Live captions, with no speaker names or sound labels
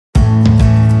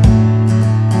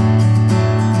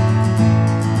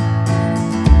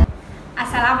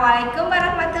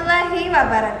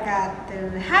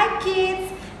wabarakatuh. Hi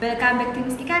kids, welcome back to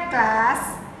Ms.Ika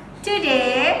class.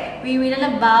 Today we will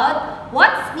learn about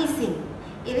what's missing.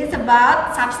 It is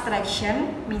about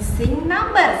subtraction, missing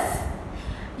numbers.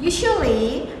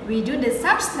 Usually we do the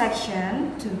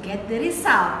subtraction to get the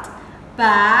result,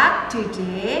 but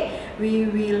today we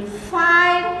will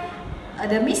find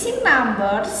the missing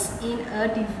numbers in a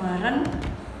different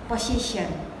position.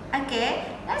 Okay,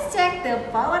 let's check the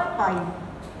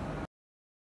PowerPoint.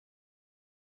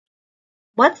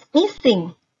 What's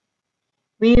missing?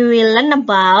 We will learn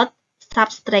about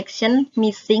subtraction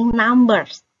missing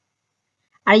numbers.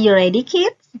 Are you ready,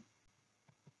 kids?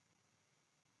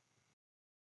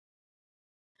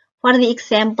 For the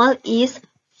example is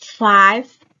 5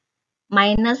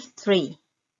 minus 3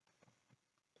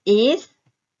 is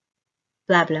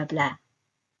blah blah blah.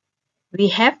 We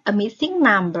have a missing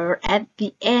number at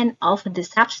the end of the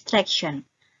subtraction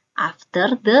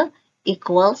after the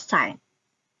equal sign.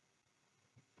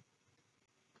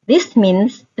 This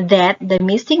means that the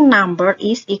missing number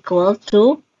is equal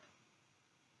to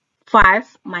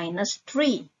 5 minus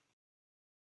 3.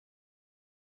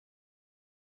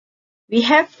 We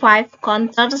have 5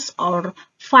 counters or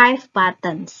 5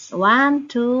 buttons. 1,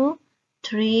 2,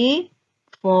 3,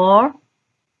 4,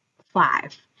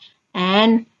 5.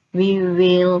 And we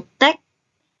will take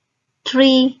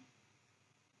 3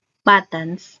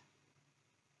 buttons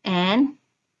and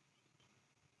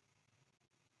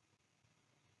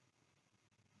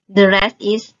the rest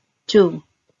is 2.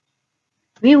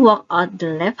 We work out the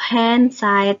left-hand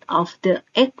side of the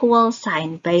equal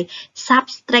sign by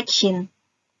subtraction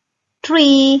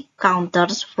 3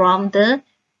 counters from the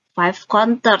 5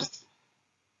 counters.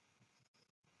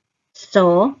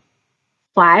 So,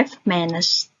 5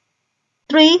 minus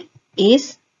 3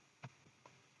 is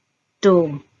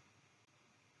 2.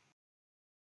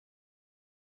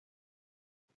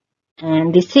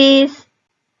 And this is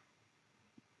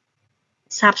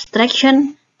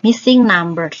subtraction missing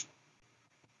numbers.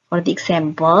 For the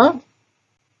example,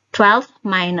 12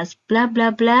 minus blah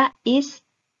blah blah is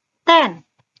 10.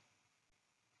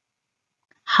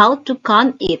 How to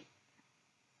count it?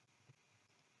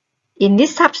 In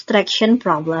this subtraction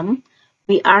problem,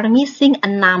 we are missing a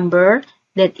number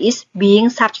that is being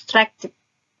subtracted.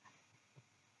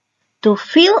 To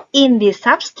fill in the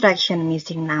subtraction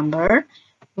missing number,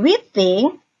 we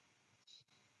think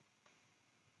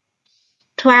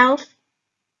 12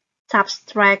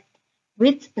 subtract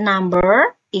which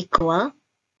number equal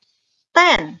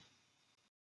 10.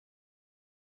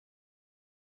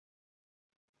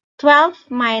 12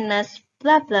 minus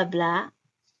blah blah blah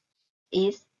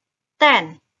is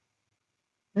 10.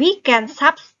 We can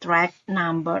subtract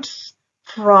numbers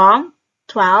from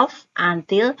 12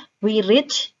 until we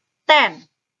reach 10.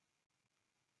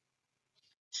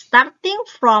 Starting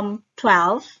from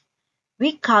 12,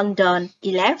 we count down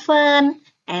 11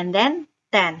 and then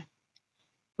 10,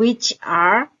 which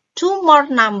are 2 more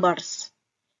numbers.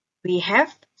 We have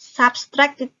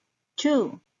subtracted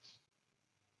 2.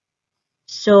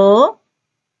 So,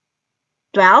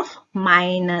 12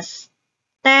 minus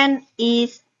 10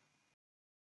 is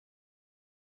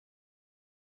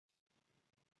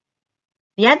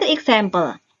the other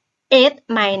example. 8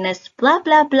 minus blah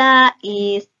blah blah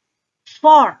is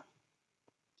 4.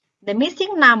 The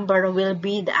missing number will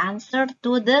be the answer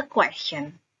to the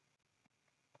question.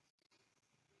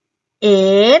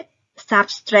 8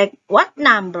 subtract what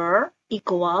number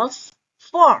equals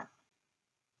 4?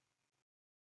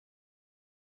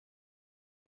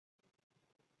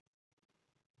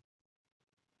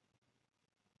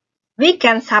 We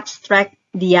can subtract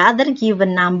the other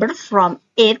given number from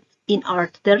 8 in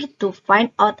order to find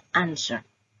out answer.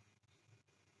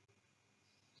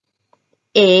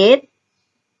 8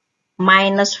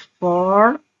 minus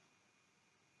 4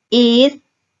 is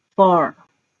 4.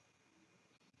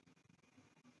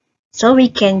 So we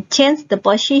can change the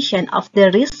position of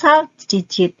the result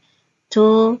digit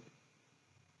to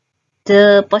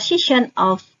the position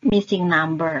of missing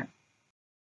number.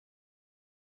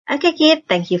 Okay kids,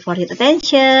 thank you for your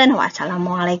attention.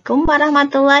 Wassalamualaikum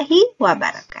warahmatullahi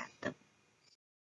wabarakatuh.